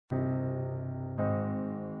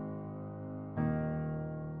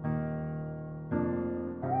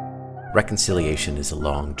Reconciliation is a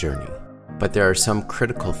long journey, but there are some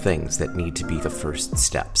critical things that need to be the first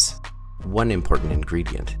steps. One important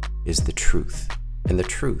ingredient is the truth, and the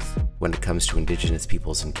truth, when it comes to Indigenous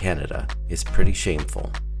peoples in Canada, is pretty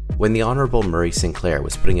shameful. When the Honourable Murray Sinclair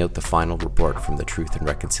was putting out the final report from the Truth and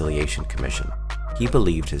Reconciliation Commission, he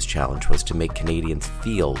believed his challenge was to make Canadians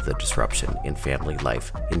feel the disruption in family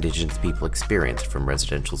life Indigenous people experienced from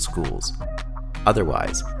residential schools.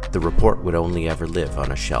 Otherwise, the report would only ever live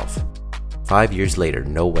on a shelf. 5 years later,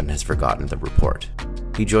 no one has forgotten the report.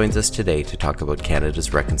 He joins us today to talk about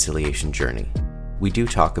Canada's reconciliation journey. We do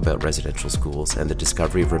talk about residential schools and the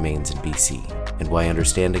discovery of remains in BC, and why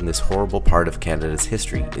understanding this horrible part of Canada's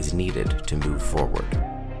history is needed to move forward.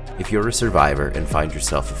 If you're a survivor and find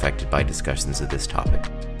yourself affected by discussions of this topic,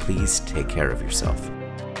 please take care of yourself.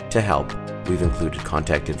 To help, we've included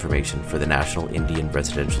contact information for the National Indian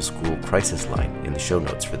Residential School Crisis Line in the show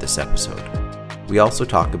notes for this episode. We also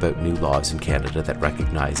talk about new laws in Canada that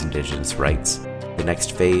recognize Indigenous rights, the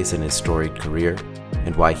next phase in his storied career,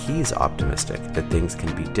 and why he's optimistic that things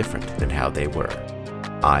can be different than how they were.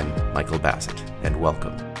 I'm Michael Bassett, and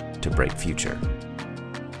welcome to Bright Future.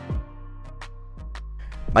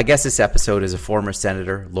 My guest this episode is a former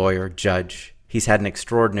senator, lawyer, judge. He's had an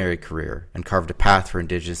extraordinary career and carved a path for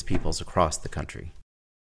Indigenous peoples across the country.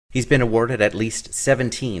 He's been awarded at least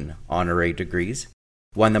 17 honorary degrees,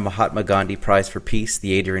 won the Mahatma Gandhi Prize for Peace,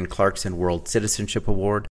 the Adrienne Clarkson World Citizenship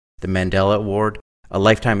Award, the Mandela Award, a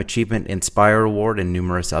Lifetime Achievement Inspire Award, and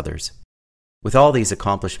numerous others. With all these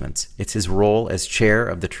accomplishments, it's his role as chair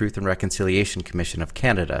of the Truth and Reconciliation Commission of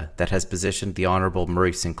Canada that has positioned the Honourable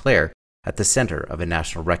Murray Sinclair at the centre of a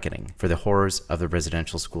national reckoning for the horrors of the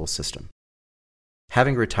residential school system.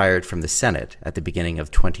 Having retired from the Senate at the beginning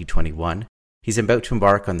of 2021, he's about to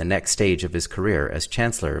embark on the next stage of his career as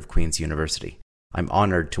Chancellor of Queen's University. I'm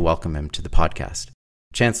honoured to welcome him to the podcast.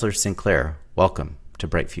 Chancellor Sinclair, welcome to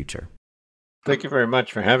Bright Future. Thank you very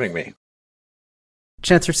much for having me.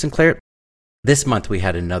 Chancellor Sinclair, this month we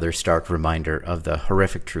had another stark reminder of the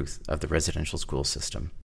horrific truth of the residential school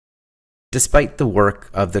system. Despite the work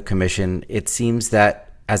of the Commission, it seems that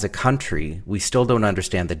as a country, we still don't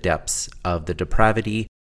understand the depths of the depravity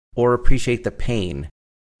or appreciate the pain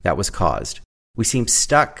that was caused. We seem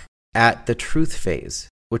stuck at the truth phase,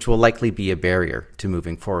 which will likely be a barrier to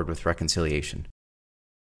moving forward with reconciliation.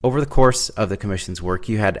 Over the course of the Commission's work,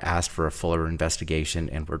 you had asked for a fuller investigation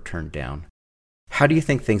and were turned down. How do you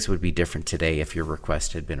think things would be different today if your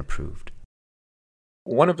request had been approved?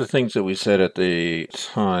 One of the things that we said at the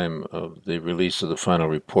time of the release of the final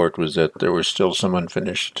report was that there was still some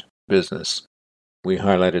unfinished business. We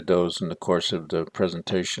highlighted those in the course of the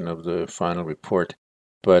presentation of the final report,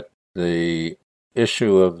 but the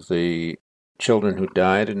issue of the children who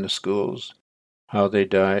died in the schools, how they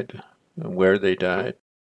died, where they died,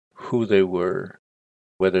 who they were,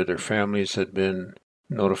 whether their families had been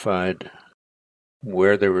notified,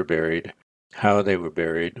 where they were buried, how they were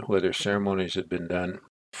buried, whether ceremonies had been done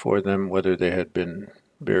for them, whether they had been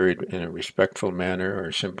buried in a respectful manner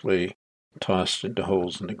or simply tossed into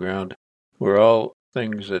holes in the ground, were all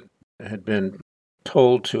things that had been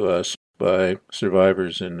told to us by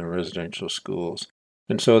survivors in the residential schools.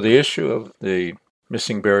 And so the issue of the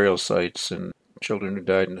missing burial sites and children who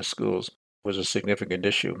died in the schools was a significant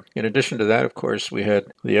issue. In addition to that, of course, we had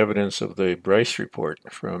the evidence of the Bryce report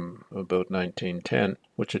from about 1910,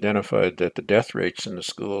 which identified that the death rates in the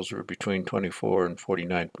schools were between 24 and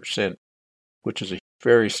 49%, which is a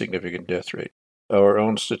very significant death rate. Our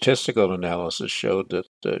own statistical analysis showed that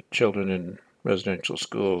the children in residential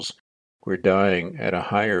schools were dying at a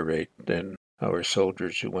higher rate than our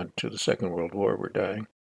soldiers who went to the Second World War were dying.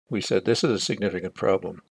 We said this is a significant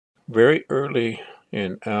problem. Very early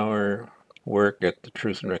in our work at the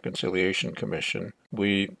Truth and Reconciliation Commission,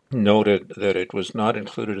 we noted that it was not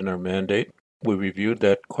included in our mandate. We reviewed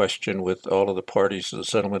that question with all of the parties to the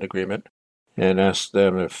settlement agreement and asked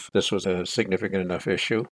them if this was a significant enough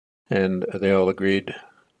issue, and they all agreed.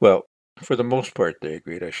 Well, for the most part they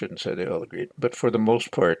agreed. I shouldn't say they all agreed, but for the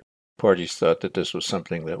most part, parties thought that this was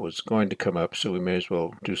something that was going to come up, so we may as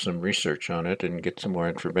well do some research on it and get some more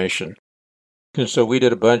information. And so we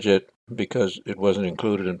did a budget because it wasn't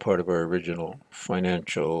included in part of our original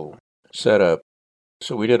financial setup.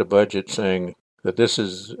 So we did a budget saying that this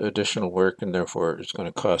is additional work and therefore it's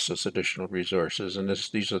going to cost us additional resources, and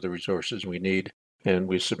these are the resources we need. And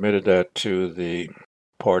we submitted that to the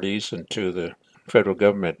parties and to the federal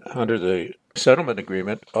government. Under the settlement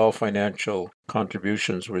agreement, all financial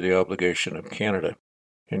contributions were the obligation of Canada,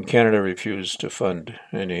 and Canada refused to fund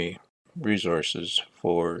any resources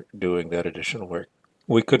for doing that additional work.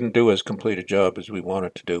 We couldn't do as complete a job as we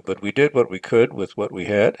wanted to do, but we did what we could with what we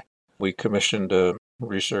had, We commissioned a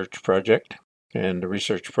research project, and the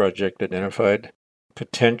research project identified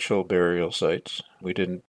potential burial sites. We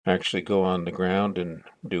didn't actually go on the ground and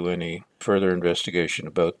do any further investigation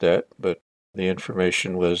about that, but the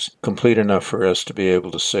information was complete enough for us to be able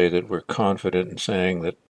to say that we're confident in saying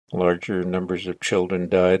that larger numbers of children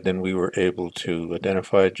died than we were able to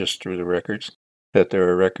identify just through the records, that there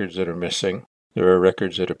are records that are missing, there are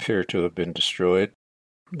records that appear to have been destroyed,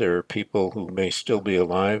 there are people who may still be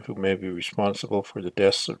alive who may be responsible for the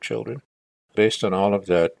deaths of children. Based on all of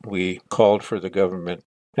that, we called for the government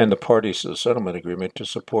and the parties to the settlement agreement to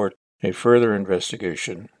support a further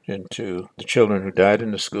investigation into the children who died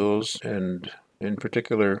in the schools and, in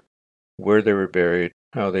particular, where they were buried,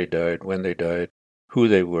 how they died, when they died, who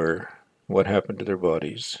they were, what happened to their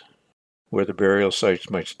bodies, where the burial sites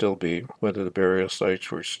might still be, whether the burial sites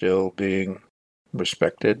were still being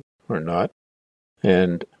respected or not,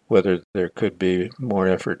 and whether there could be more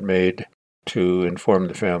effort made to inform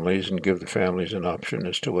the families and give the families an option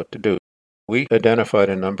as to what to do. We identified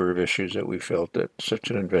a number of issues that we felt that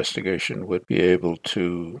such an investigation would be able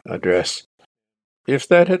to address. If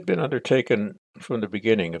that had been undertaken from the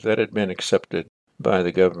beginning, if that had been accepted by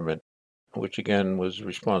the government, which again was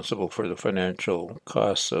responsible for the financial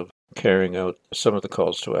costs of carrying out some of the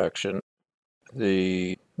calls to action,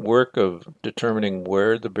 the work of determining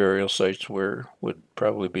where the burial sites were would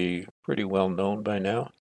probably be pretty well known by now.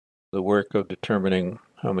 The work of determining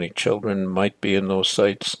how many children might be in those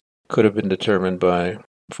sites could have been determined by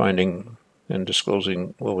finding and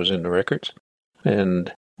disclosing what was in the records.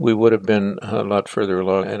 And we would have been a lot further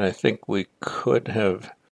along, and I think we could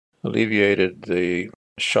have alleviated the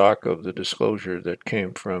shock of the disclosure that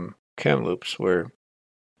came from Kamloops, where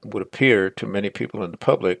it would appear to many people in the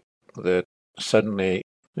public that suddenly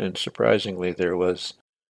and surprisingly there was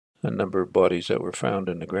a number of bodies that were found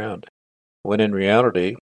in the ground, when in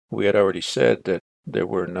reality we had already said that there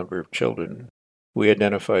were a number of children. We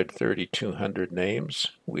identified 3,200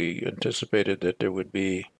 names. We anticipated that there would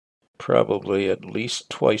be probably at least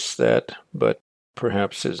twice that, but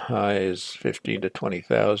perhaps as high as 15 to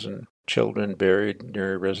 20,000 children buried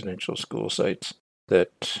near residential school sites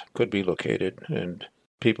that could be located. And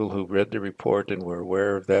people who read the report and were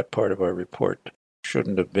aware of that part of our report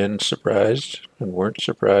shouldn't have been surprised and weren't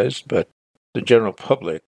surprised, but the general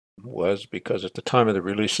public was, because at the time of the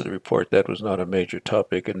release of the report, that was not a major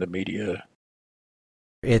topic in the media.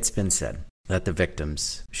 It's been said that the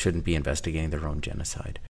victims shouldn't be investigating their own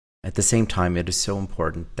genocide. At the same time, it is so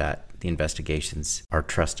important that the investigations are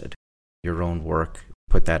trusted. Your own work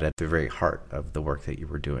put that at the very heart of the work that you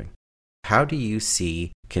were doing. How do you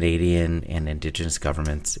see Canadian and Indigenous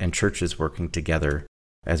governments and churches working together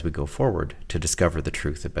as we go forward to discover the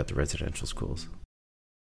truth about the residential schools?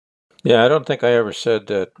 Yeah, I don't think I ever said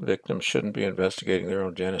that victims shouldn't be investigating their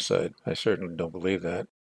own genocide. I certainly don't believe that.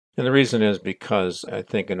 And the reason is because I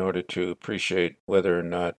think in order to appreciate whether or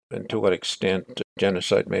not and to what extent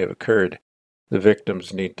genocide may have occurred, the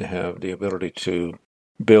victims need to have the ability to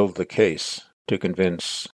build the case to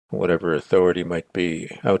convince whatever authority might be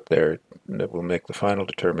out there that will make the final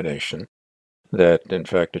determination that, in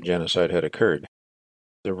fact, a genocide had occurred.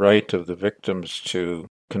 The right of the victims to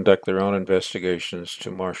conduct their own investigations,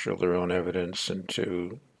 to marshal their own evidence, and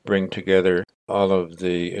to bring together all of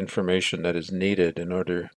the information that is needed in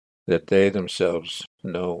order that they themselves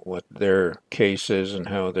know what their case is and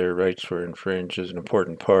how their rights were infringed is an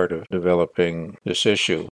important part of developing this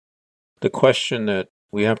issue. The question that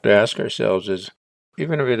we have to ask ourselves is,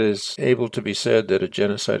 even if it is able to be said that a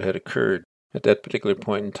genocide had occurred at that particular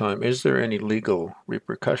point in time, is there any legal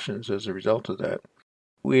repercussions as a result of that?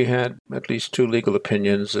 We had at least 2 legal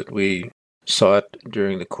opinions that we sought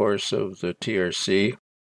during the course of the TRC,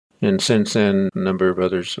 and since then a number of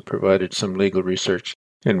others have provided some legal research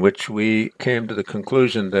in which we came to the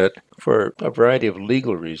conclusion that for a variety of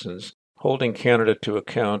legal reasons, holding Canada to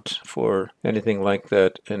account for anything like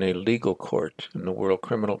that in a legal court, in the World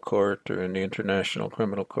Criminal Court or in the International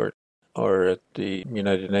Criminal Court or at the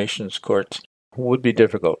United Nations courts, would be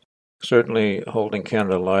difficult. Certainly holding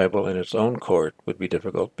Canada liable in its own court would be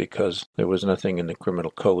difficult because there was nothing in the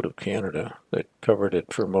Criminal Code of Canada that covered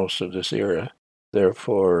it for most of this era.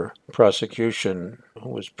 Therefore, prosecution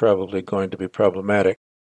was probably going to be problematic.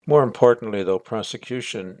 More importantly, though,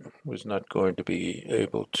 prosecution was not going to be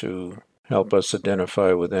able to help us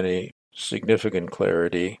identify with any significant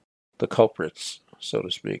clarity the culprits, so to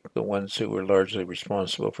speak, the ones who were largely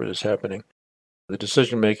responsible for this happening. The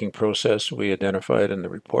decision-making process we identified in the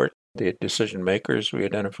report, the decision-makers we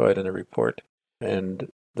identified in the report, and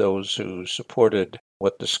those who supported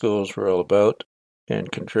what the schools were all about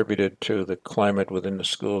and contributed to the climate within the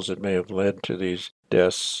schools that may have led to these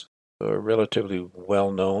deaths are relatively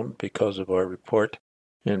well known because of our report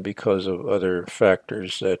and because of other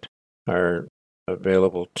factors that are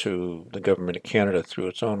available to the government of Canada through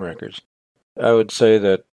its own records. I would say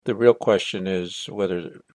that the real question is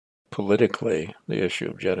whether politically the issue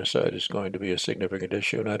of genocide is going to be a significant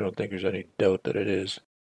issue, and I don't think there's any doubt that it is.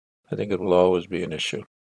 I think it will always be an issue.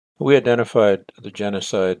 We identified the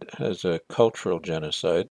genocide as a cultural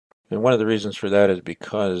genocide, and one of the reasons for that is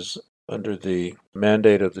because under the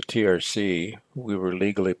mandate of the TRC, we were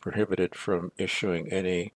legally prohibited from issuing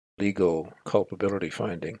any legal culpability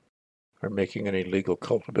finding or making any legal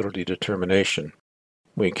culpability determination.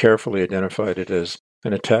 We carefully identified it as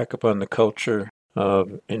an attack upon the culture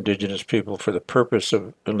of Indigenous people for the purpose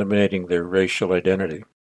of eliminating their racial identity.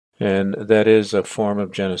 And that is a form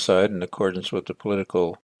of genocide in accordance with the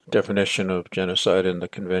political definition of genocide in the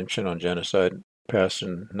Convention on Genocide passed in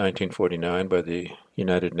 1949 by the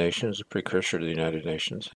United Nations, a precursor to the United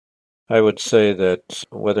Nations. I would say that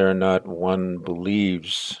whether or not one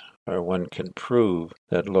believes or one can prove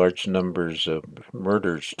that large numbers of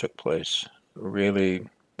murders took place really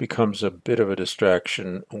becomes a bit of a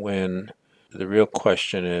distraction when the real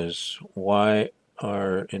question is, why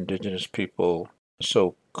are Indigenous people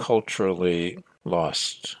so culturally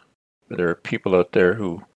lost? There are people out there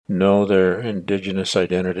who know their Indigenous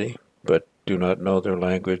identity, but do not know their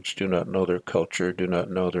language, do not know their culture, do not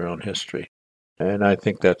know their own history. And I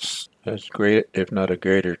think that's as great, if not a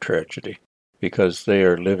greater tragedy, because they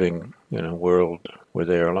are living in a world where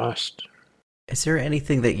they are lost. Is there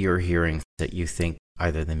anything that you're hearing that you think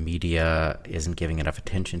either the media isn't giving enough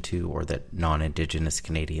attention to or that non-Indigenous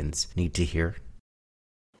Canadians need to hear?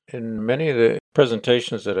 In many of the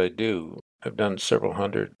presentations that I do, I've done several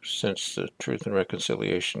hundred since the Truth and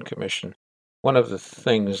Reconciliation Commission. One of the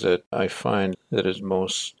things that I find that is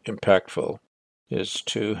most impactful is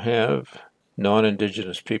to have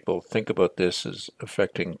non-Indigenous people think about this as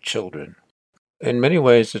affecting children. In many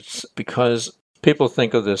ways, it's because people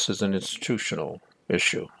think of this as an institutional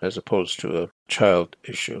issue as opposed to a child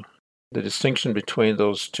issue. The distinction between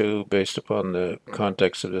those two, based upon the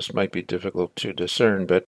context of this, might be difficult to discern,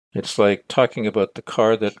 but it's like talking about the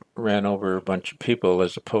car that ran over a bunch of people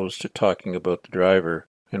as opposed to talking about the driver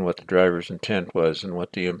and what the driver's intent was and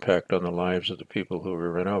what the impact on the lives of the people who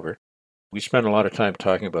were run over. We spend a lot of time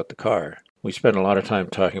talking about the car. We spend a lot of time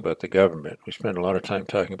talking about the government. We spend a lot of time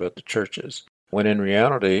talking about the churches, when in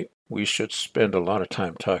reality, we should spend a lot of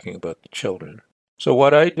time talking about the children. So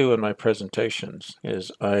what I do in my presentations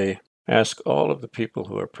is I ask all of the people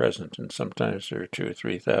who are present, and sometimes there are 2,000 or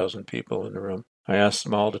 3,000 people in the room, I ask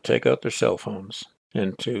them all to take out their cell phones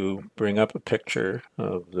and to bring up a picture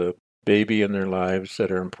of the baby in their lives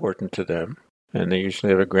that are important to them. And they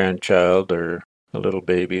usually have a grandchild or a little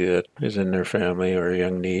baby that is in their family, or a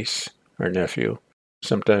young niece or nephew.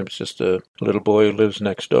 Sometimes just a little boy who lives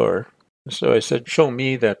next door. So I said, show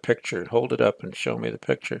me that picture. Hold it up and show me the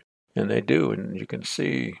picture. And they do, and you can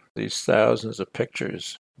see these thousands of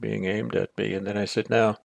pictures being aimed at me. And then I said,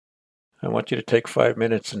 now, I want you to take 5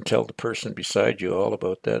 minutes and tell the person beside you all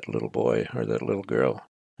about that little boy or that little girl,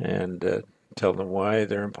 and tell them why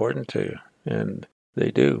they're important to you. And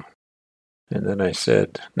they do. And then I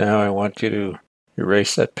said, now I want you to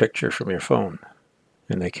erase that picture from your phone.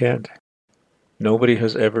 And they can't. Nobody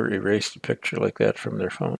has ever erased a picture like that from their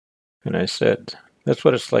phone. And I said, that's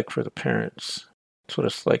what it's like for the parents. It's what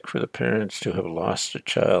it's like for the parents to have lost a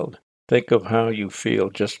child. Think of how you feel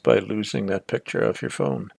just by losing that picture off your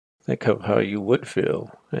phone. Think of how you would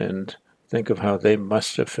feel, and think of how they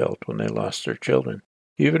must have felt when they lost their children.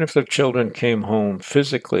 Even if their children came home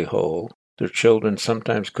physically whole, their children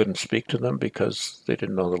sometimes couldn't speak to them because they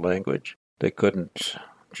didn't know the language. They couldn't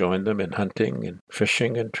join them in hunting and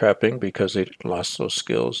fishing and trapping because they lost those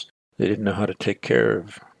skills. They didn't know how to take care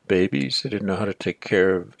of babies. They didn't know how to take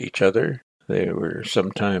care of each other. They were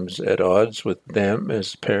sometimes at odds with them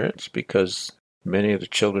as parents because many of the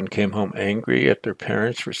children came home angry at their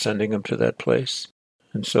parents for sending them to that place.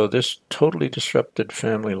 And so this totally disrupted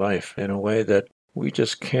family life in a way that we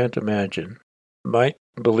just can't imagine. My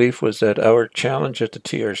belief was that our challenge at the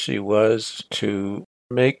TRC was to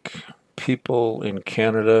make people in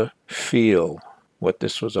Canada feel what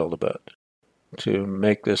this was all about, to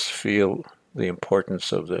make this feel the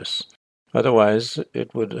importance of this. Otherwise,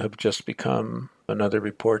 it would have just become another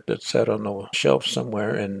report that sat on the shelf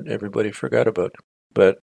somewhere and everybody forgot about.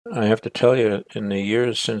 But I have to tell you, in the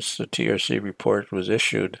years since the TRC report was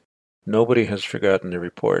issued, nobody has forgotten the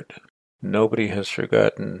report. Nobody has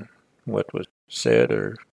forgotten what was said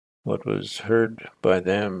or what was heard by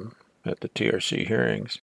them at the TRC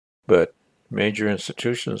hearings. But major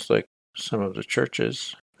institutions like some of the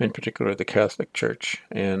churches in particular the Catholic Church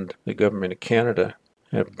and the government of Canada,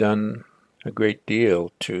 have done a great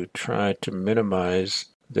deal to try to minimize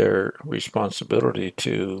their responsibility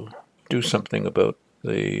to do something about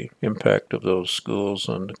the impact of those schools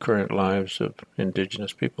on the current lives of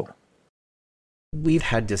Indigenous people. We've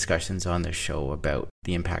had discussions on this show about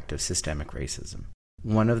the impact of systemic racism.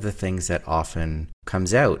 One of the things that often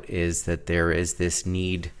comes out is that there is this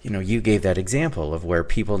need, you gave that example of where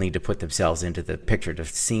people need to put themselves into the picture to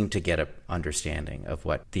seem to get an understanding of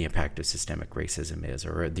what the impact of systemic racism is,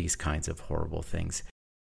 or these kinds of horrible things.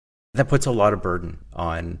 That puts a lot of burden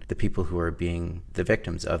on the people who are being the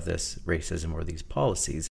victims of this racism or these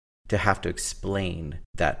policies to have to explain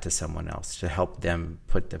that to someone else, to help them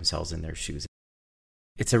put themselves in their shoes.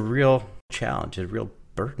 It's a real challenge, a real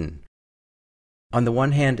burden. On the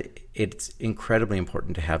one hand, it's incredibly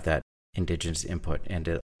important to have that Indigenous input and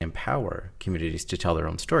to empower communities to tell their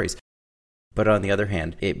own stories. But on the other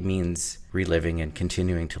hand, it means reliving and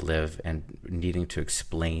continuing to live and needing to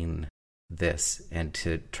explain this and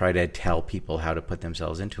to try to tell people how to put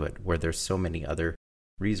themselves into it, where there's so many other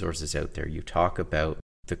resources out there. You talk about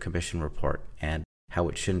the commission report and how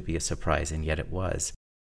it shouldn't be a surprise, and yet it was.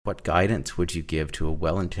 What guidance would you give to a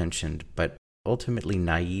well-intentioned but ultimately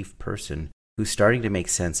naive person who's starting to make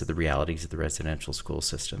sense of the realities of the residential school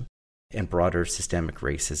system and broader systemic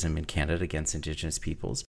racism in Canada against Indigenous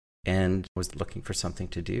peoples, and was looking for something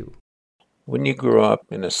to do? When you grow up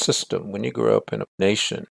in a system, when you grow up in a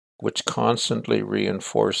nation which constantly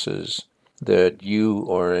reinforces that you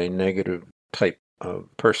are a negative type of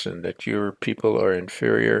person, that your people are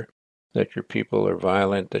inferior, that your people are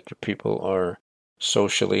violent, that your people are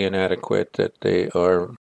socially inadequate, that they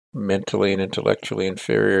are mentally and intellectually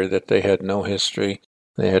inferior, that they had no history,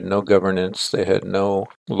 they had no governance, they had no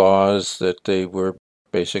laws, that they were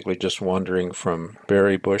basically just wandering from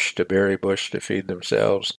berry bush to feed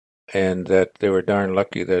themselves, and that they were darn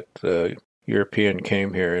lucky that the European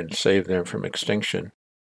came here and saved them from extinction,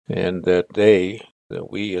 and that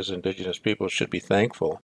we as Indigenous people should be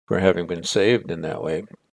thankful for having been saved in that way.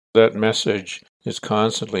 That message is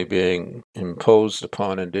constantly being imposed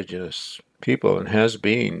upon Indigenous people and has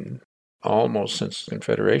been almost since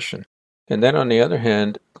Confederation. And then on the other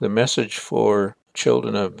hand, the message for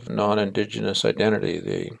children of non-Indigenous identity,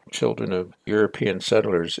 the children of European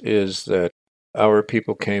settlers, is that our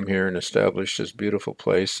people came here and established this beautiful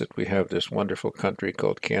place, that we have this wonderful country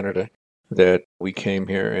called Canada, that we came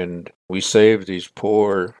here and we saved these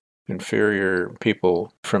poor, inferior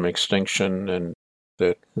people from extinction, and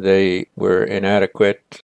that they were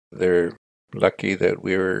inadequate. They're lucky that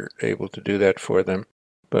we were able to do that for them,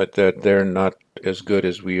 but that they're not as good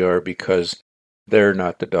as we are because they're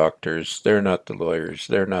not the doctors, they're not the lawyers,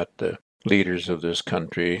 they're not the leaders of this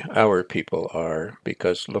country. Our people are,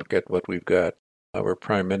 because look at what we've got. Our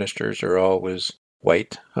prime ministers are always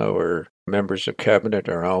white. Our members of cabinet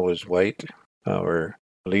are always white. Our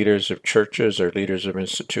leaders of churches, our leaders of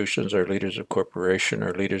institutions, our leaders of corporation,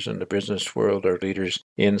 our leaders in the business world, our leaders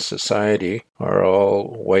in society are all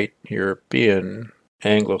white European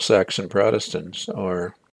Anglo-Saxon Protestants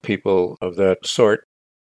or people of that sort.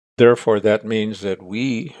 Therefore, that means that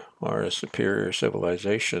we are a superior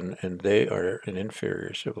civilization and they are an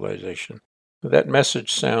inferior civilization. That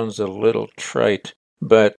message sounds a little trite,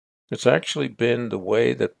 but it's actually been the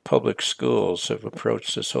way that public schools have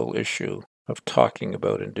approached this whole issue of talking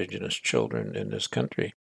about Indigenous children in this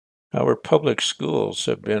country. Our public schools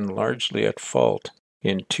have been largely at fault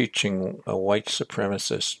in teaching a white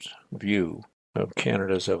supremacist view of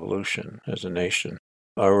Canada's evolution as a nation.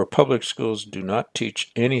 Our public schools do not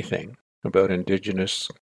teach anything about Indigenous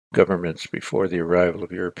governments before the arrival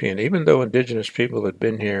of European, even though Indigenous people had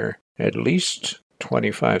been here at least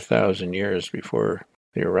 25,000 years before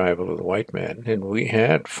the arrival of the white man, and we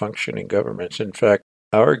had functioning governments. In fact,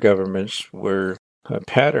 our governments were a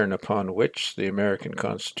pattern upon which the American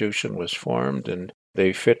Constitution was formed, and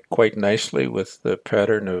they fit quite nicely with the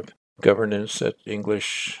pattern of governance that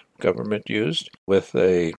English government used, with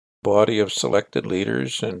a body of selected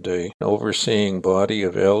leaders and an overseeing body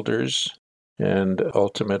of elders, and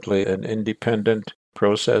ultimately an independent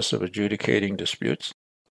process of adjudicating disputes.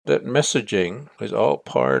 That messaging is all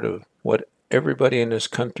part of what everybody in this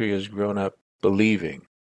country has grown up believing.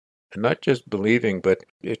 And not just believing, but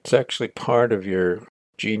it's actually part of your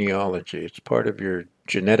genealogy. It's part of your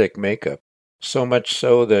genetic makeup. So much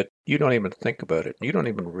so that you don't even think about it. You don't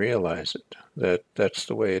even realize it, that that's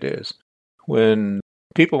the way it is. When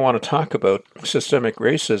people want to talk about systemic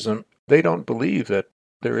racism, they don't believe that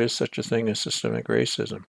there is such a thing as systemic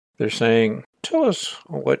racism. They're saying, tell us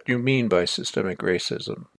what you mean by systemic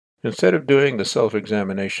racism. Instead of doing the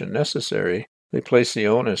self-examination necessary, they place the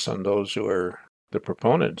onus on those who are the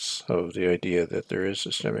proponents of the idea that there is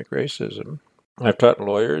systemic racism. I've taught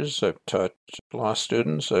lawyers, I've taught law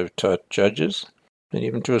students, I've taught judges, and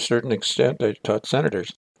even to a certain extent, I've taught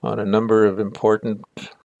senators on a number of important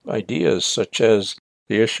ideas, such as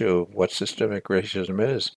the issue of what systemic racism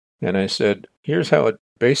is. And I said, here's how it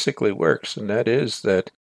basically works, and that is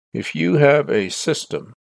that if you have a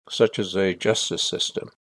system, such as a justice system,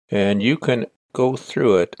 and you can go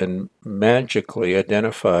through it and magically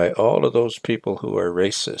identify all of those people who are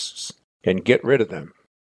racists and get rid of them,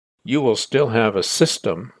 you will still have a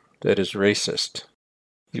system that is racist.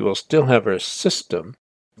 You will still have a system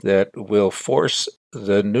that will force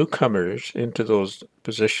the newcomers into those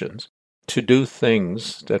positions to do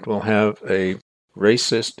things that will have a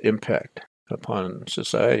racist impact upon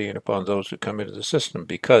society and upon those who come into the system,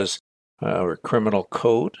 because our criminal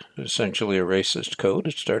code is essentially a racist code.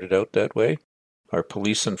 It started out that way. Our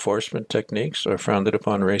police enforcement techniques are founded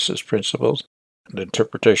upon racist principles. The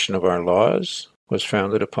interpretation of our laws was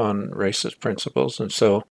founded upon racist principles. And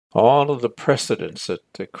so all of the precedents that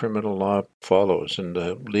the criminal law follows and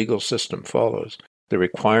the legal system follows, the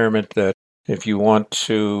requirement that if you want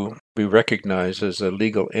to be recognized as a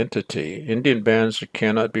legal entity, Indian bands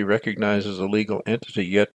cannot be recognized as a legal entity,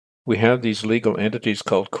 yet we have these legal entities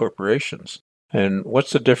called corporations. And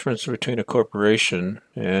what's the difference between a corporation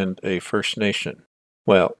and a First Nation?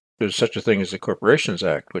 Well, there's such a thing as the Corporations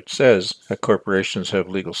Act, which says that corporations have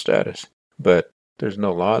legal status. But there's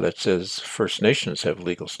no law that says First Nations have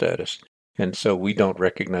legal status. And so we don't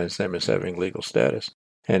recognize them as having legal status.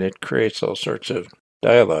 And it creates all sorts of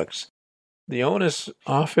dialogues. The onus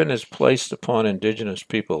often is placed upon Indigenous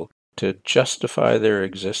people to justify their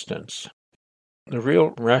existence. The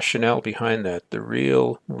real rationale behind that, the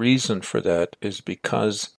real reason for that, is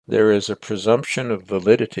because there is a presumption of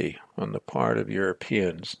validity on the part of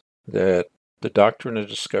Europeans that the doctrine of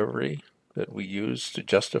discovery that we use to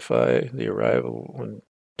justify the arrival and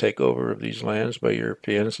takeover of these lands by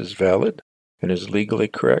Europeans is valid and is legally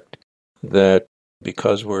correct, that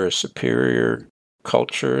because we're a superior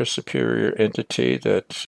culture, a superior entity,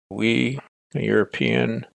 that we,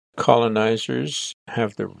 European colonizers,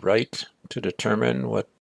 have the right to determine what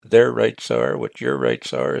their rights are, what your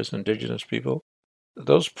rights are as Indigenous people.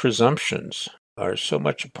 Those presumptions are so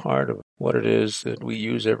much a part of what it is that we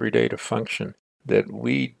use every day to function that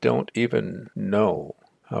we don't even know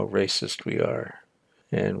how racist we are.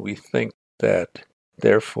 And we think that,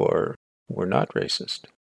 therefore, we're not racist.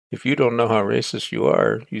 If you don't know how racist you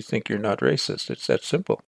are, you think you're not racist. It's that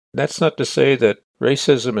simple. That's not to say that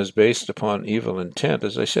racism is based upon evil intent.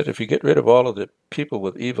 As I said, if you get rid of all of the people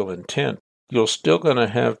with evil intent, you're still going to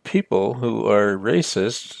have people who are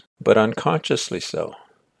racist, but unconsciously so.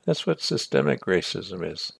 That's what systemic racism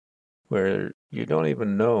is, where you don't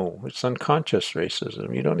even know. It's unconscious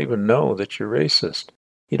racism. You don't even know that you're racist.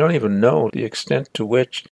 You don't even know the extent to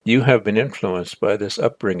which you have been influenced by this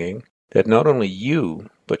upbringing that not only you,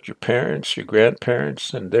 but your parents, your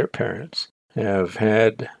grandparents, and their parents have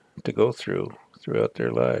had to go throughout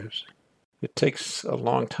their lives. It takes a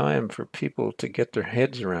long time for people to get their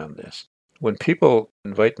heads around this. When people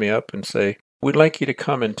invite me up and say, we'd like you to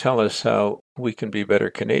come and tell us how we can be better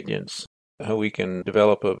Canadians, how we can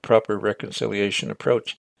develop a proper reconciliation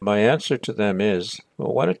approach, my answer to them is,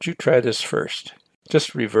 well, why don't you try this first?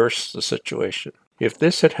 Just reverse the situation. If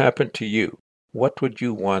this had happened to you, what would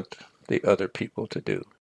you want the other people to do?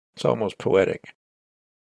 It's almost poetic.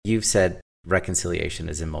 You've said reconciliation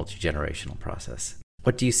is a multi-generational process.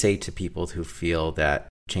 What do you say to people who feel that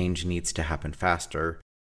change needs to happen faster,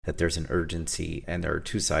 that there's an urgency, and there are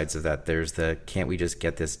two sides of that? There's the, can't we just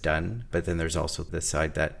get this done? But then there's also the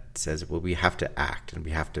side that says, well, we have to act and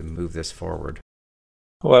we have to move this forward.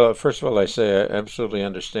 Well, first of all, I say I absolutely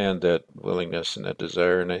understand that willingness and that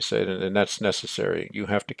desire, and I say, and that's necessary. You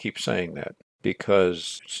have to keep saying that,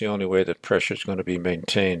 because it's the only way that pressure is going to be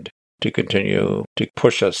maintained to continue to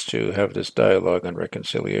push us to have this dialogue on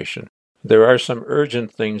reconciliation. There are some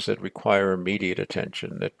urgent things that require immediate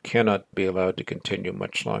attention that cannot be allowed to continue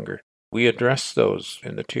much longer. We address those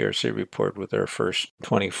in the TRC report with our first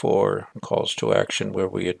 24 calls to action, where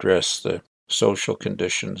we address the social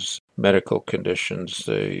conditions, medical conditions,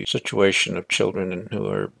 the situation of children who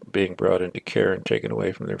are being brought into care and taken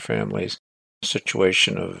away from their families,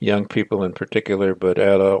 situation of young people in particular, but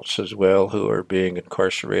adults as well, who are being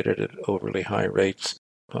incarcerated at overly high rates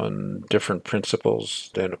on different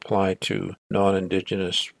principles that apply to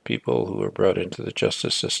non-Indigenous people who are brought into the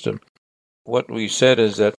justice system. What we said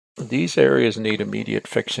is that these areas need immediate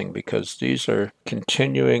fixing, because these are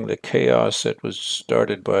continuing the chaos that was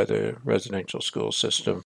started by the residential school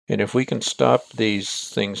system And if we can stop these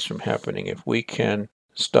things from happening, if we can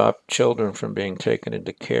stop children from being taken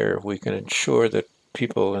into care, if we can ensure that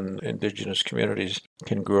people in indigenous communities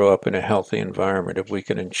can grow up in a healthy environment, if we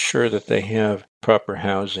can ensure that they have proper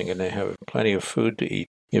housing and they have plenty of food to eat,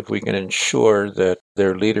 if we can ensure that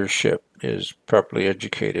their leadership is properly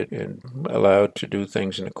educated and allowed to do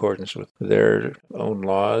things in accordance with their own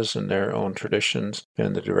laws and their own traditions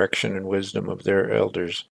and the direction and wisdom of their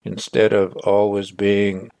elders, instead of always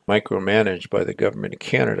being micromanaged by the government of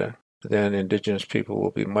Canada, then Indigenous people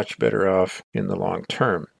will be much better off in the long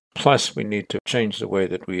term. Plus, we need to change the way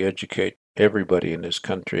that we educate everybody in this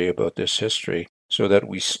country about this history so that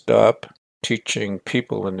we stop teaching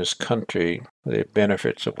people in this country the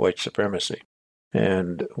benefits of white supremacy.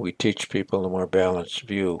 And we teach people a more balanced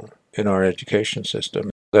view in our education system.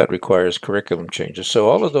 That requires curriculum changes. So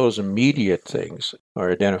all of those immediate things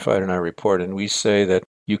are identified in our report, and we say that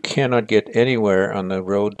you cannot get anywhere on the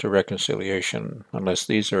road to reconciliation unless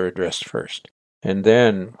these are addressed first. And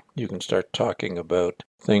then you can start talking about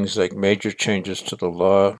things like major changes to the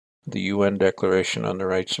law, the UN Declaration on the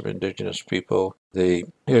Rights of Indigenous People, the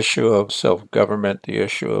issue of self-government, the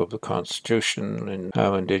issue of the Constitution and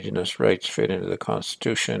how Indigenous rights fit into the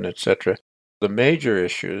Constitution, etc. The major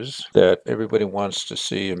issues that everybody wants to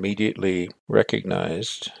see immediately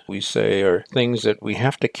recognized, we say, are things that we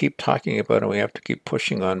have to keep talking about and we have to keep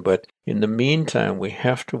pushing on. But in the meantime, we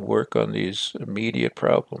have to work on these immediate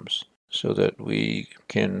problems so that we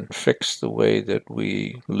can fix the way that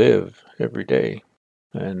we live every day.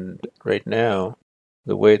 And right now,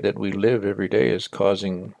 the way that we live every day is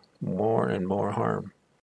causing more and more harm.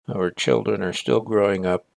 Our children are still growing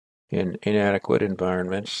up in inadequate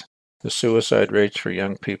environments. The suicide rates for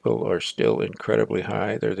young people are still incredibly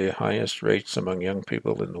high. They're the highest rates among young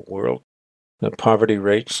people in the world. The poverty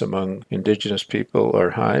rates among Indigenous people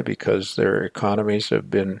are high because their economies have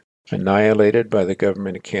been annihilated by the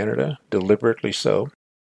government of Canada, deliberately so.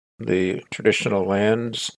 The traditional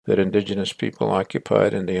lands that Indigenous people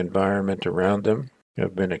occupied and the environment around them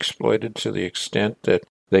have been exploited to the extent that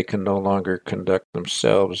they can no longer conduct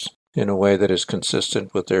themselves in a way that is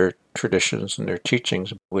consistent with their traditions and their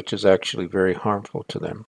teachings, which is actually very harmful to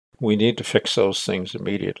them. We need to fix those things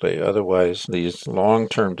immediately. Otherwise, these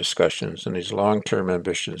long-term discussions and these long-term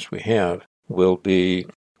ambitions we have will be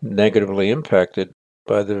negatively impacted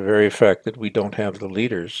by the very fact that we don't have the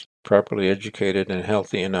leaders properly educated and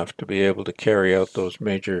healthy enough to be able to carry out those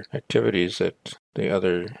major activities that the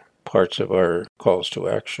other parts of our calls to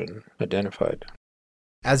action identified.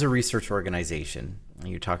 As a research organization,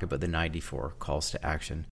 you talk about the 94 calls to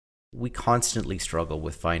action, we constantly struggle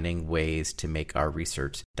with finding ways to make our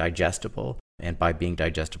research digestible, and by being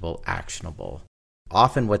digestible, actionable.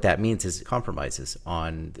 Often what that means is compromises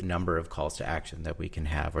on the number of calls to action that we can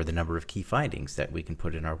have or the number of key findings that we can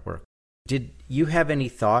put in our work. Did you have any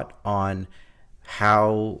thought on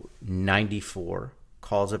how 94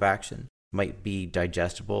 calls of action might be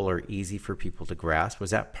digestible or easy for people to grasp?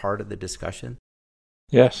 Was that part of the discussion?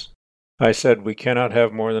 Yes. I said we cannot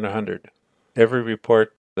have more than 100. Every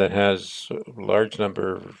report that has a large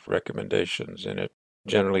number of recommendations in it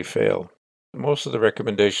generally fail. Most of the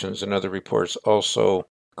recommendations in other reports also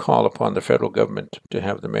call upon the federal government to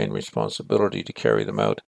have the main responsibility to carry them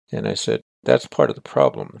out. And I said, that's part of the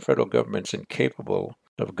problem. The federal government's incapable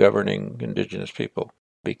of governing Indigenous people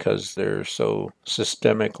because they're so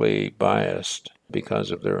systemically biased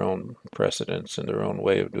because of their own precedents and their own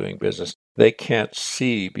way of doing business. They can't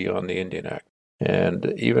see beyond the Indian Act.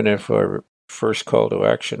 And even if our first call to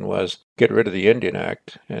action was get rid of the Indian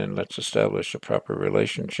Act and let's establish a proper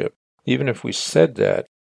relationship, even if we said that,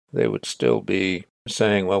 they would still be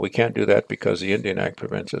saying, well, we can't do that because the Indian Act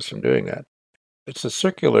prevents us from doing that. It's a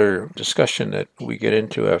circular discussion that we get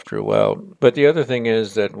into after a while. But the other thing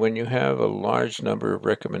is that when you have a large number of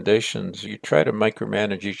recommendations, you try to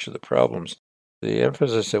micromanage each of the problems. The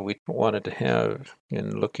emphasis that we wanted to have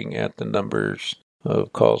in looking at the numbers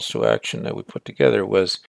of calls to action that we put together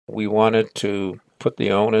was we wanted to put the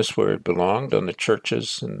onus where it belonged on the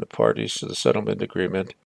churches and the parties to the settlement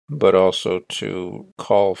agreement, but also to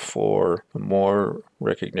call for more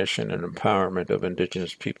recognition and empowerment of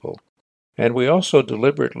Indigenous people. And we also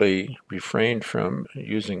deliberately refrained from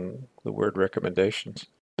using the word recommendations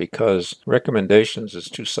because recommendations is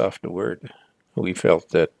too soft a word. We felt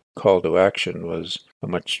that call to action was a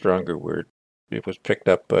much stronger word. It was picked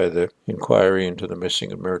up by the Inquiry into the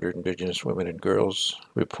Missing and Murdered Indigenous Women and Girls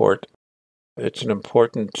report. It's an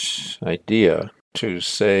important idea to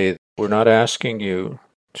say we're not asking you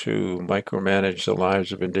to micromanage the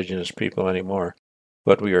lives of Indigenous people anymore.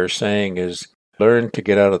 What we are saying is learn to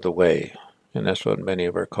get out of the way. And that's what many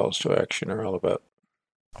of our calls to action are all about.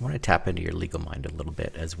 I want to tap into your legal mind a little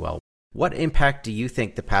bit as well. What impact do you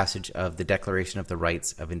think the passage of the Declaration of the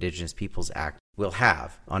Rights of Indigenous Peoples Act will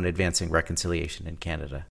have on advancing reconciliation in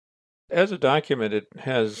Canada? As a document, it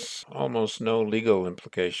has almost no legal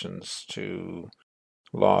implications to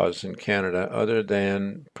laws in Canada other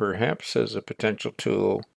than perhaps as a potential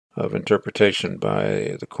tool of interpretation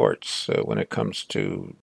by the courts when it comes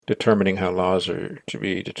to determining how laws are to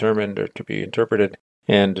be determined or to be interpreted,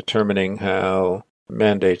 and determining how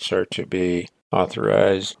mandates are to be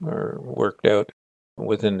authorized or worked out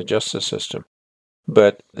within the justice system.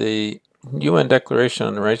 But the UN Declaration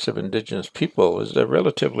on the Rights of Indigenous People is a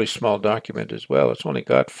relatively small document as well. It's only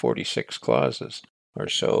got 46 clauses or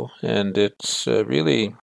so, and it's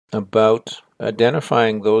really about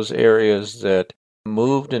identifying those areas that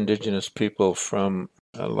moved Indigenous people from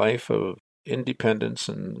a life of independence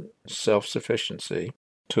and self-sufficiency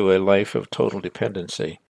to a life of total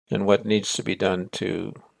dependency, and what needs to be done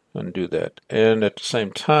to undo that. And at the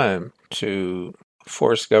same time, to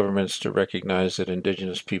force governments to recognize that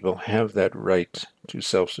Indigenous people have that right to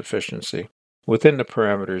self-sufficiency within the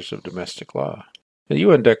parameters of domestic law. The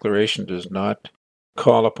UN Declaration does not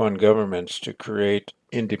call upon governments to create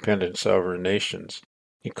independent sovereign nations.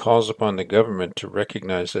 It calls upon the government to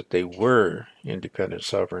recognize that they were independent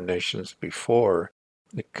sovereign nations before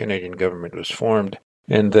the Canadian government was formed,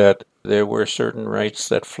 and that there were certain rights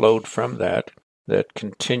that flowed from that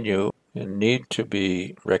continue and need to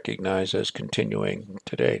be recognized as continuing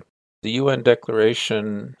today. The UN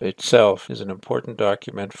Declaration itself is an important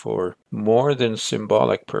document for more than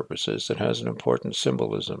symbolic purposes. It has an important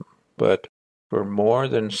symbolism, but for more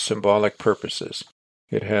than symbolic purposes,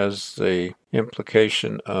 it has the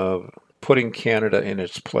implication of putting Canada in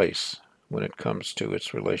its place when it comes to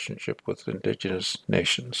its relationship with Indigenous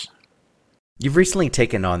nations. You've recently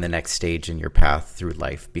taken on the next stage in your path through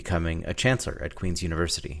life, becoming a chancellor at Queen's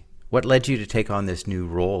University. What led you to take on this new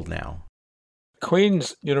role now?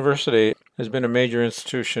 Queen's University has been a major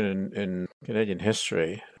institution in Canadian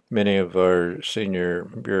history. Many of our senior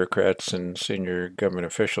bureaucrats and senior government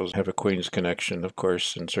officials have a Queen's connection, of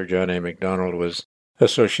course, and Sir John A. Macdonald was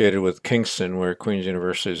associated with Kingston, where Queen's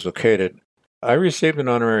University is located. I received an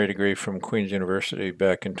honorary degree from Queen's University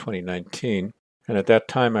back in 2019, and at that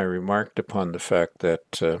time I remarked upon the fact that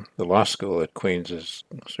the law school at Queen's is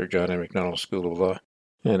Sir John A. Macdonald School of Law.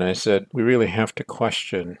 And I said, we really have to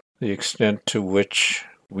question the extent to which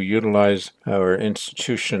we utilize our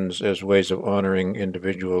institutions as ways of honoring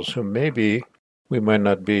individuals who maybe we might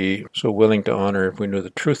not be so willing to honor if we knew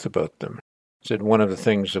the truth about them. I said one of the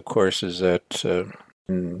things, of course, is that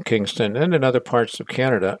in Kingston and in other parts of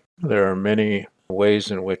Canada, there are many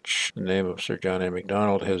ways in which the name of Sir John A.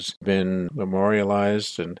 Macdonald has been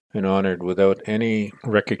memorialized and honored without any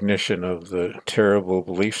recognition of the terrible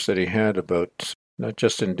beliefs that he had about not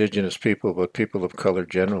just Indigenous people, but people of color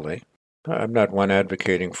generally. I'm not one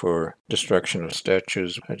advocating for destruction of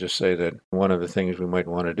statues. I just say that one of the things we might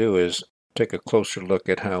want to do is take a closer look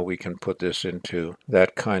at how we can put this into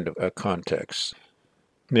that kind of a context.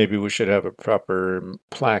 Maybe we should have a proper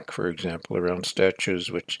plaque, for example, around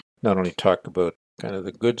statues which not only talk about kind of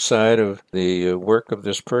the good side of the work of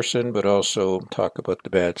this person, but also talk about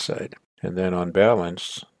the bad side. And then on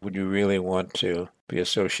balance, would you really want to be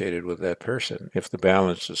associated with that person if the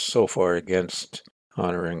balance is so far against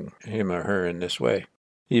honoring him or her in this way?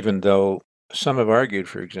 Even though some have argued,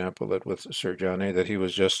 for example, that with Sir John A., that he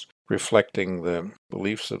was just reflecting the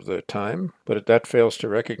beliefs of the time, but that fails to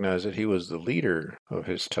recognize that he was the leader of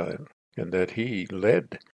his time and that he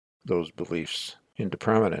led those beliefs into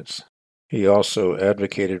prominence. He also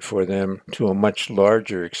advocated for them to a much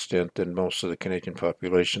larger extent than most of the Canadian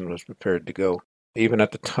population was prepared to go. Even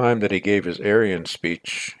at the time that he gave his Aryan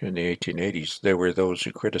speech in the 1880s, there were those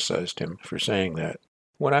who criticized him for saying that.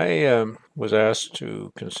 When I was asked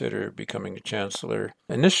to consider becoming a chancellor,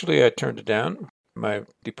 initially I turned it down. My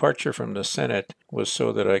departure from the Senate was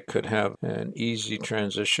so that I could have an easy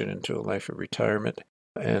transition into a life of retirement,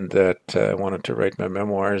 and that I wanted to write my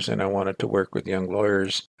memoirs, and I wanted to work with young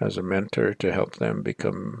lawyers as a mentor to help them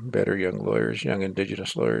become better young lawyers, young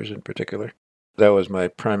Indigenous lawyers in particular. That was my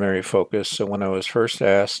primary focus. So when I was first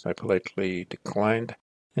asked, I politely declined.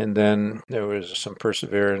 And then there was some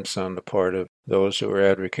perseverance on the part of those who were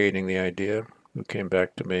advocating the idea, who came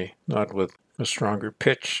back to me, not with a stronger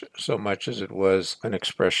pitch so much as it was an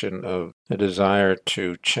expression of a desire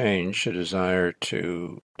to change, a desire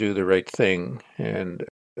to do the right thing, and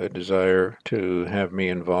a desire to have me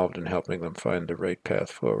involved in helping them find the right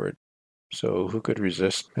path forward. So who could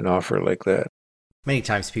resist an offer like that? Many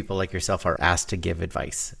times people like yourself are asked to give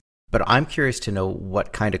advice. But I'm curious to know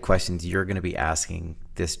what kind of questions you're going to be asking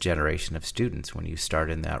this generation of students when you start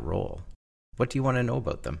in that role. What do you want to know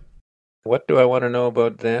about them? What do I want to know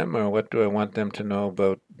about them, or what do I want them to know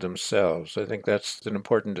about themselves? I think that's an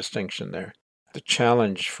important distinction there. The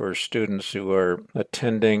challenge for students who are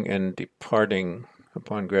attending and departing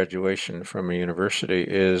upon graduation from a university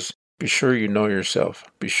is be sure you know yourself.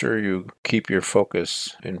 Be sure you keep your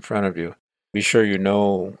focus in front of you. Be sure you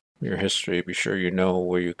know your history. Be sure you know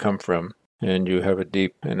where you come from. And you have a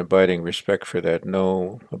deep and abiding respect for that.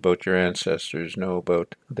 Know about your ancestors. Know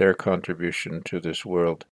about their contribution to this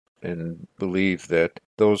world. And believe that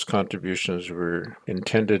those contributions were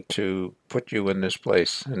intended to put you in this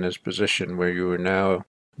place, in this position where you are now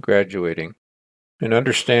graduating. And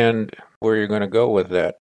understand where you're going to go with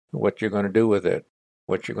that, what you're going to do with it,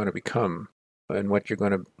 what you're going to become, and what you're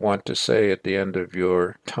going to want to say at the end of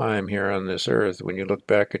your time here on this earth. When you look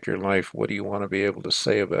back at your life, what do you want to be able to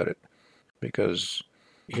say about it? Because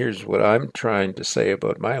here's what I'm trying to say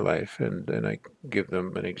about my life, and I give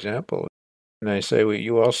them an example. And I say, well,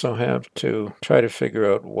 you also have to try to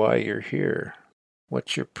figure out why you're here.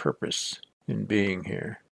 What's your purpose in being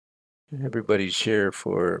here? Everybody's here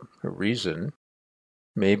for a reason.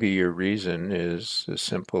 Maybe your reason is as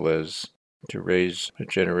simple as to raise a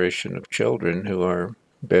generation of children who are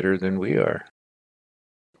better than we are.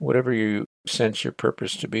 Whatever you sense your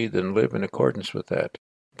purpose to be, then live in accordance with that.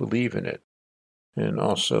 Believe in it. And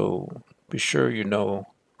also be sure you know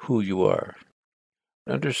who you are.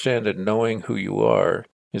 Understand that knowing who you are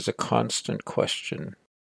is a constant question.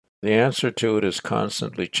 The answer to it is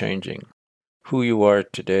constantly changing. Who you are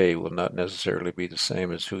today will not necessarily be the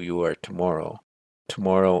same as who you are tomorrow.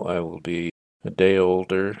 Tomorrow I will be a day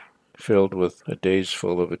older, filled with a days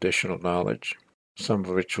full of additional knowledge, some of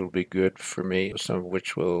which will be good for me, some of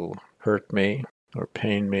which will hurt me or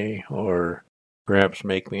pain me or perhaps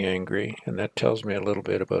make me angry. And that tells me a little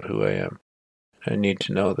bit about who I am. I need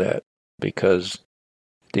to know that because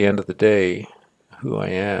at the end of the day, who I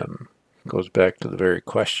am goes back to the very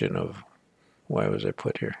question of why was I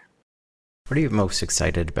put here? What are you most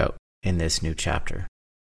excited about in this new chapter?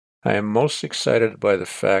 I am most excited by the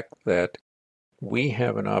fact that we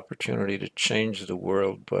have an opportunity to change the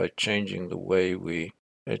world by changing the way we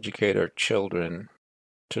educate our children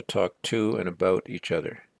to talk to and about each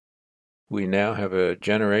other. We now have a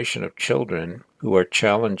generation of children who are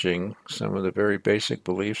challenging some of the very basic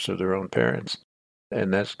beliefs of their own parents.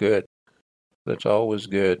 And that's good. That's always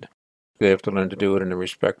good. They have to learn to do it in a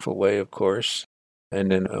respectful way, of course,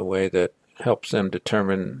 and in a way that helps them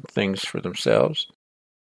determine things for themselves.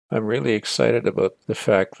 I'm really excited about the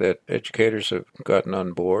fact that educators have gotten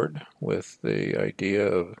on board with the idea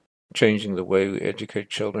of changing the way we educate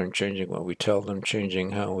children, changing what we tell them,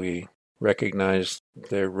 changing how we recognize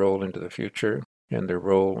their role into the future and their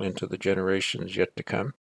role into the generations yet to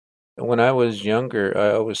come. When I was younger,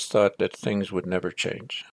 I always thought that things would never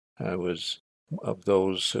change. I was of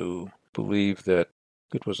those who believed that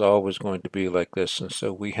it was always going to be like this, and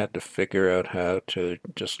so we had to figure out how to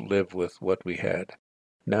just live with what we had.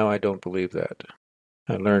 Now I don't believe that.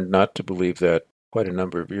 I learned not to believe that quite a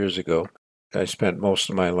number of years ago. I spent most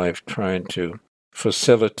of my life trying to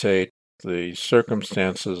facilitate the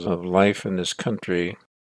circumstances of life in this country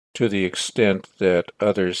to the extent that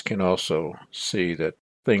others can also see that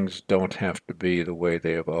things don't have to be the way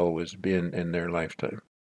they have always been in their lifetime.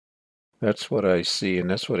 That's what I see,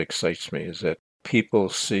 and that's what excites me, is that people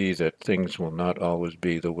see that things will not always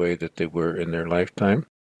be the way that they were in their lifetime,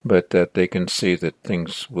 but that they can see that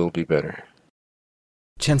things will be better.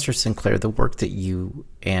 Chancellor Sinclair, the work that you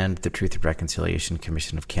and the Truth and Reconciliation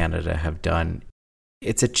Commission of Canada have done,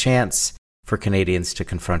 it's a chance for Canadians to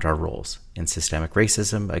confront our roles in systemic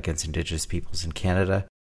racism against Indigenous peoples in Canada.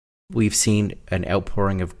 We've seen an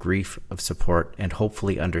outpouring of grief, of support, and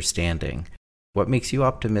hopefully understanding. What makes you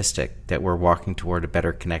optimistic that we're walking toward a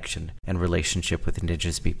better connection and relationship with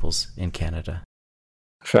Indigenous peoples in Canada?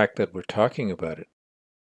 The fact that we're talking about it.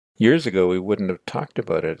 Years ago, we wouldn't have talked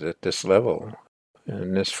about it at this level,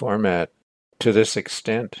 in this format, to this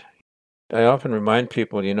extent. I often remind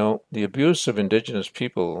people, the abuse of Indigenous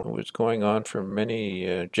people was going on for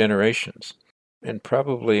many generations, and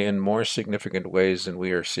probably in more significant ways than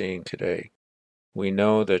we are seeing today. We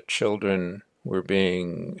know that children were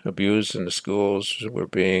being abused in the schools, were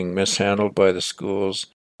being mishandled by the schools.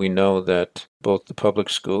 We know that both the public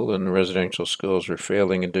school and the residential schools were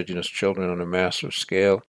failing Indigenous children on a massive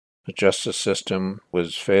scale. The justice system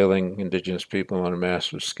was failing Indigenous people on a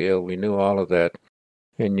massive scale. We knew all of that,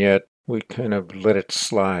 and yet we kind of let it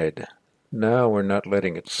slide. Now we're not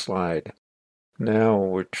letting it slide. Now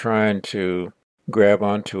we're trying to grab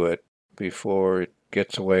onto it before it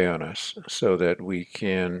gets away on us so that we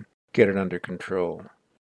can get it under control.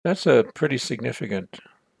 That's a pretty significant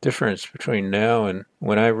difference between now and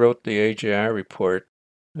when I wrote the AJI report,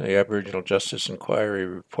 the Aboriginal Justice Inquiry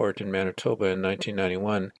report in Manitoba in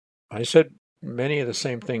 1991. I said many of the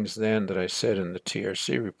same things then that I said in the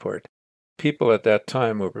TRC report. People at that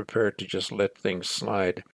time were prepared to just let things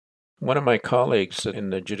slide. One of my colleagues in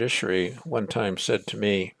the judiciary one time said to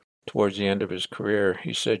me, towards the end of his career,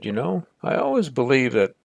 he said, I always believed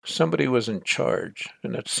that somebody was in charge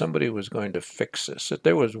and that somebody was going to fix this, that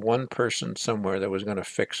there was one person somewhere that was going to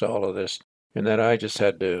fix all of this, and that I just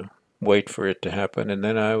had to wait for it to happen, and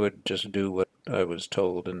then I would just do what I was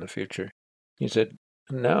told in the future. He said,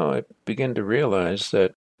 now I begin to realize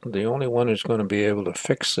that the only one who's going to be able to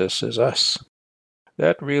fix this is us.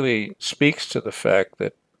 That really speaks to the fact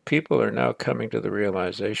that people are now coming to the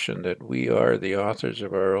realization that we are the authors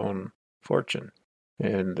of our own fortune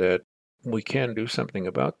and that we can do something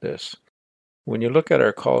about this. When you look at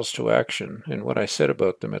our calls to action, and what I said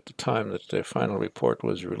about them at the time that the final report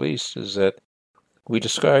was released, is that we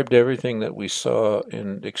described everything that we saw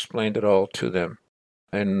and explained it all to them.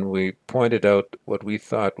 And we pointed out what we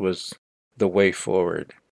thought was the way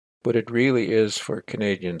forward. But it really is for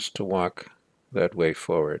Canadians to walk that way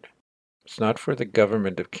forward. It's not for the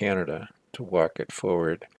government of Canada to walk it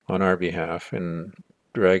forward on our behalf and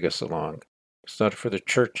drag us along. It's not for the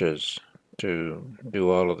churches to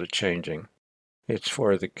do all of the changing. It's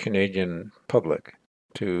for the Canadian public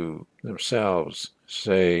to themselves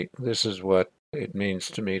say, this is what it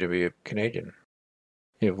means to me to be a Canadian.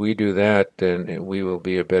 If we do that, then we will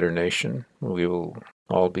be a better nation. We will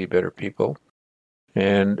all be better people.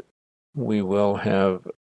 And we will have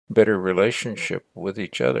better relationship with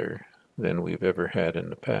each other than we've ever had in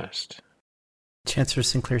the past. Chancellor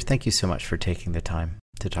Sinclair, thank you so much for taking the time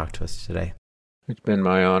to talk to us today. It's been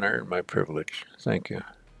my honor and my privilege. Thank you.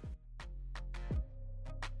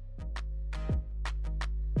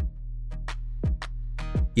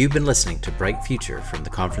 You've been listening to Bright Future from the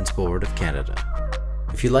Conference Board of Canada.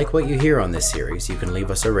 If you like what you hear on this series, you can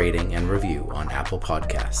leave us a rating and review on Apple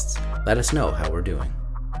Podcasts. Let us know how we're doing.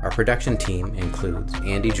 Our production team includes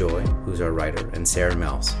Andy Joy, who's our writer, and Sarah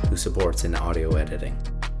Mouse, who supports in audio editing.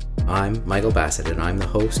 I'm Michael Bassett, and I'm the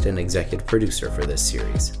host and executive producer for this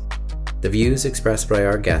series. The views expressed by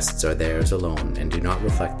our guests are theirs alone and do not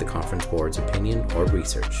reflect the Conference Board's opinion or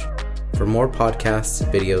research. For more podcasts,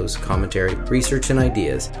 videos, commentary, research, and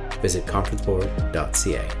ideas, visit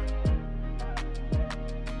conferenceboard.ca.